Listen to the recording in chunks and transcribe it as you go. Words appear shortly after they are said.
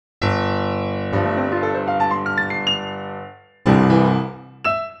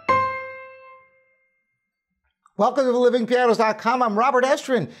Welcome to livingpianos.com. I'm Robert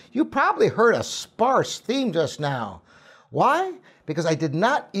Estrin. You probably heard a sparse theme just now. Why? Because I did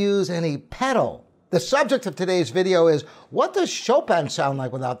not use any pedal. The subject of today's video is, what does Chopin sound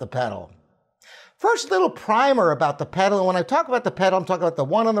like without the pedal? First, a little primer about the pedal. And when I talk about the pedal, I'm talking about the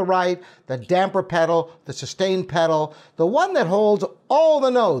one on the right, the damper pedal, the sustain pedal, the one that holds all the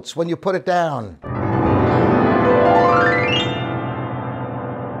notes when you put it down.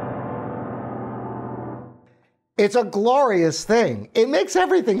 It's a glorious thing. It makes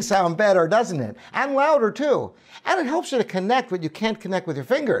everything sound better, doesn't it? And louder too. And it helps you to connect what you can't connect with your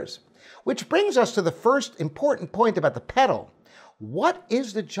fingers. Which brings us to the first important point about the pedal. What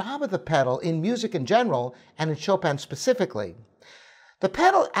is the job of the pedal in music in general and in Chopin specifically? The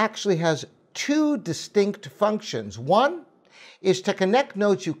pedal actually has two distinct functions. One is to connect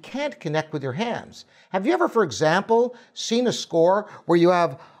notes you can't connect with your hands. Have you ever, for example, seen a score where you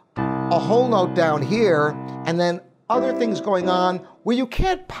have a whole note down here and then other things going on where you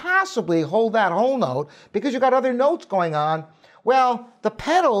can't possibly hold that whole note because you've got other notes going on? Well, the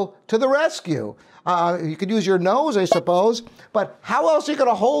pedal to the rescue. You could use your nose, I suppose, but how else are you going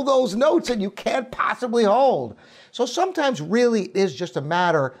to hold those notes that you can't possibly hold? So sometimes really it is just a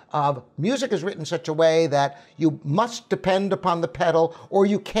matter of music is written in such a way that you must depend upon the pedal or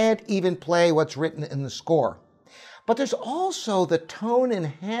you can't even play what's written in the score. But there's also the tone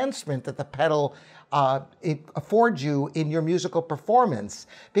enhancement that the pedal it affords you in your musical performance.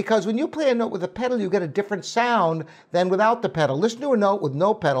 Because when you play a note with a pedal, you get a different sound than without the pedal. Listen to a note with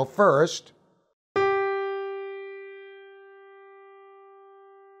no pedal first.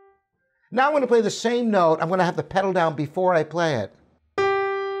 Now I'm going to play the same note. I'm going to have the pedal down before I play it.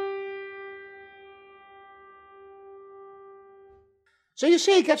 So you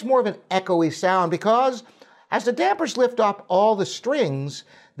see it gets more of an echoey sound because as the dampers lift up all the strings,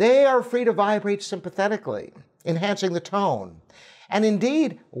 they are free to vibrate sympathetically, enhancing the tone. And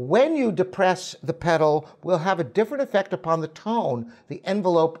indeed, when you depress the pedal, will have a different effect upon the tone, the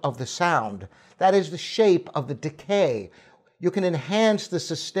envelope of the sound. That is the shape of the decay. You can enhance the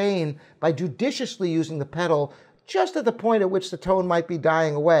sustain by judiciously using the pedal just at the point at which the tone might be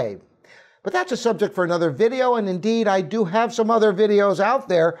dying away. But that's a subject for another video, and indeed, I do have some other videos out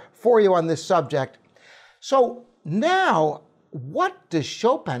there for you on this subject. So now, what does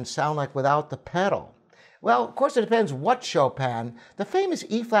Chopin sound like without the pedal? Well, of course, it depends what Chopin. The famous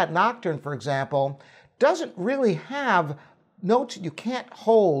E-flat Nocturne, for example, doesn't really have notes you can't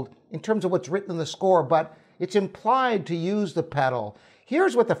hold in terms of what's written in the score, but it's implied to use the pedal.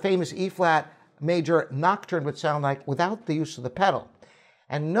 Here's what the famous E-flat major Nocturne would sound like without the use of the pedal.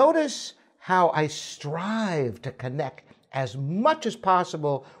 And notice how I strive to connect as much as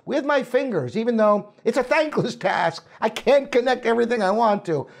possible with my fingers, even though it's a thankless task. I can't connect everything I want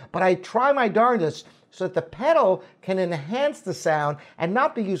to, but I try my darndest so that the pedal can enhance the sound and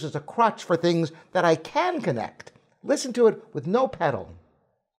not be used as a crutch for things that I can connect. Listen to it with no pedal.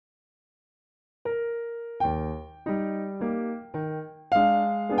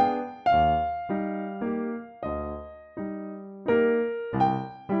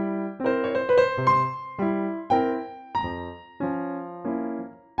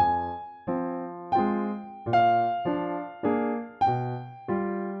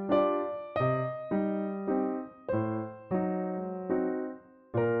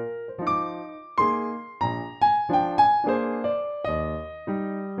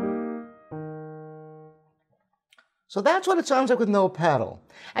 So that's what it sounds like with no pedal.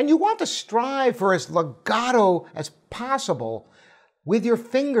 And you want to strive for as legato as possible with your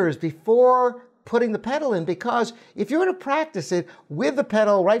fingers before putting the pedal in, because if you were to practice it with the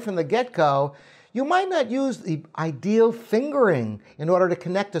pedal right from the get-go, you might not use the ideal fingering in order to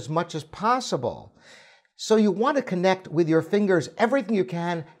connect as much as possible. So you want to connect with your fingers everything you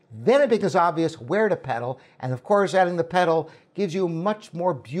can, then it becomes obvious where to pedal. And of course, adding the pedal gives you a much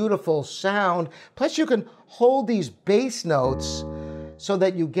more beautiful sound. Plus, you can hold these bass notes so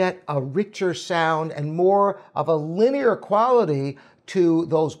that you get a richer sound and more of a linear quality to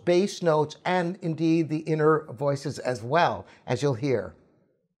those bass notes and indeed the inner voices as well, as you'll hear.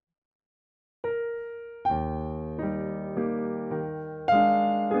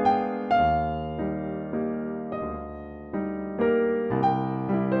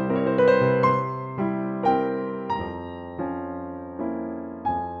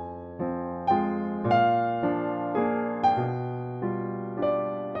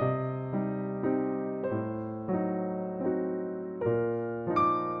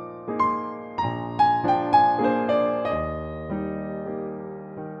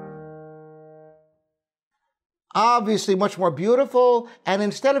 Obviously much more beautiful, and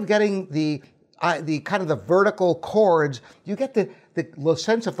instead of getting the the kind of the vertical chords, you get the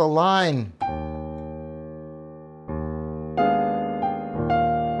sense of the line.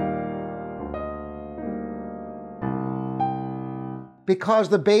 Because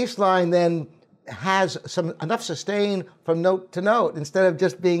the bass line then has enough sustain from note to note instead of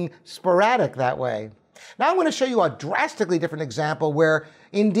just being sporadic that way. Now I'm going to show you a drastically different example where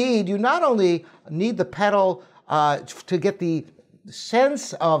indeed you not only need the pedal to get the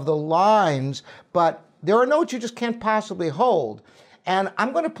sense of the lines, but there are notes you just can't possibly hold. And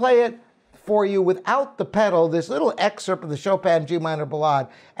I'm going to play it for you without the pedal, this little excerpt of the Chopin G minor ballade.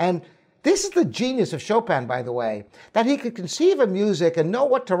 And this is the genius of Chopin, by the way, that he could conceive of music and know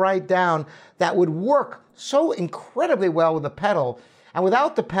what to write down that would work so incredibly well with the pedal. And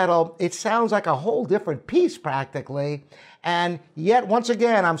without the pedal, it sounds like a whole different piece practically. And yet, once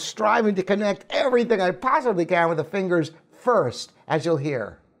again, I'm striving to connect everything I possibly can with the fingers first, as you'll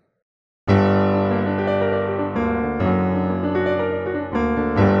hear.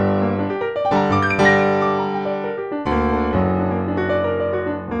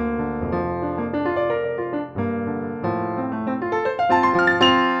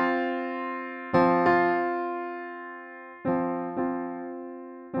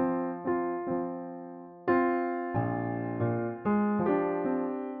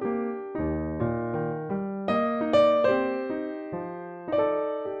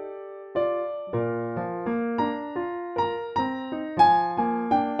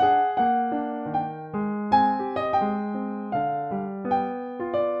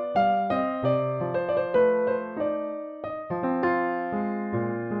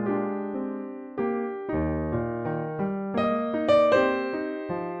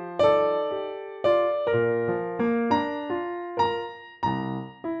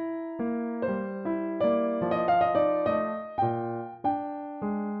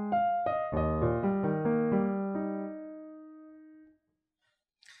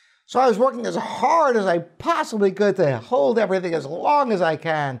 So I was working as hard as I possibly could to hold everything as long as I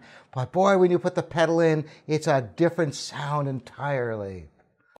can. But boy, when you put the pedal in, it's a different sound entirely.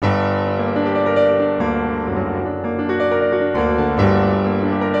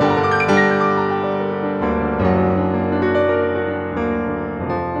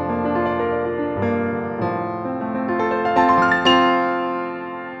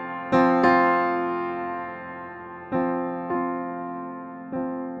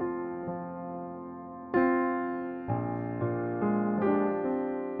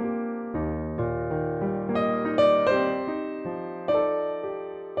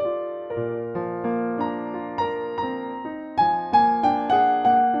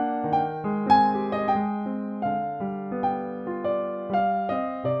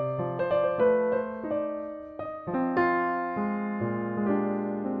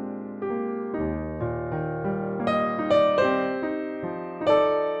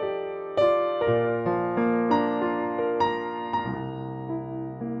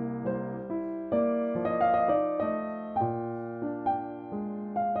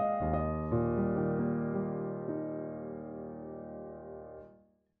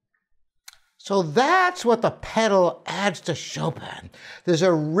 So that's what the pedal adds to Chopin. There's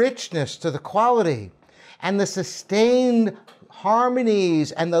a richness to the quality and the sustained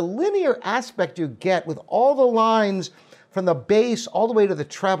harmonies and the linear aspect you get with all the lines from the bass all the way to the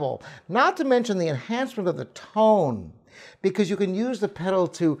treble, not to mention the enhancement of the tone, because you can use the pedal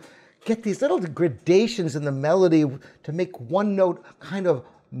to get these little gradations in the melody to make one note kind of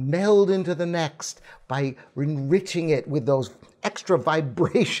meld into the next by enriching it with those extra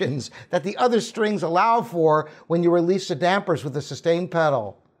vibrations that the other strings allow for when you release the dampers with the sustain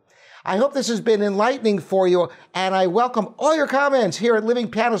pedal. I hope this has been enlightening for you, and I welcome all your comments here at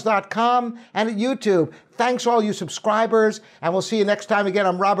livingpianos.com and at YouTube. Thanks all you subscribers, and we'll see you next time again.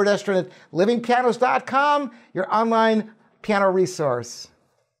 I'm Robert Estrin at livingpianos.com, your online piano resource.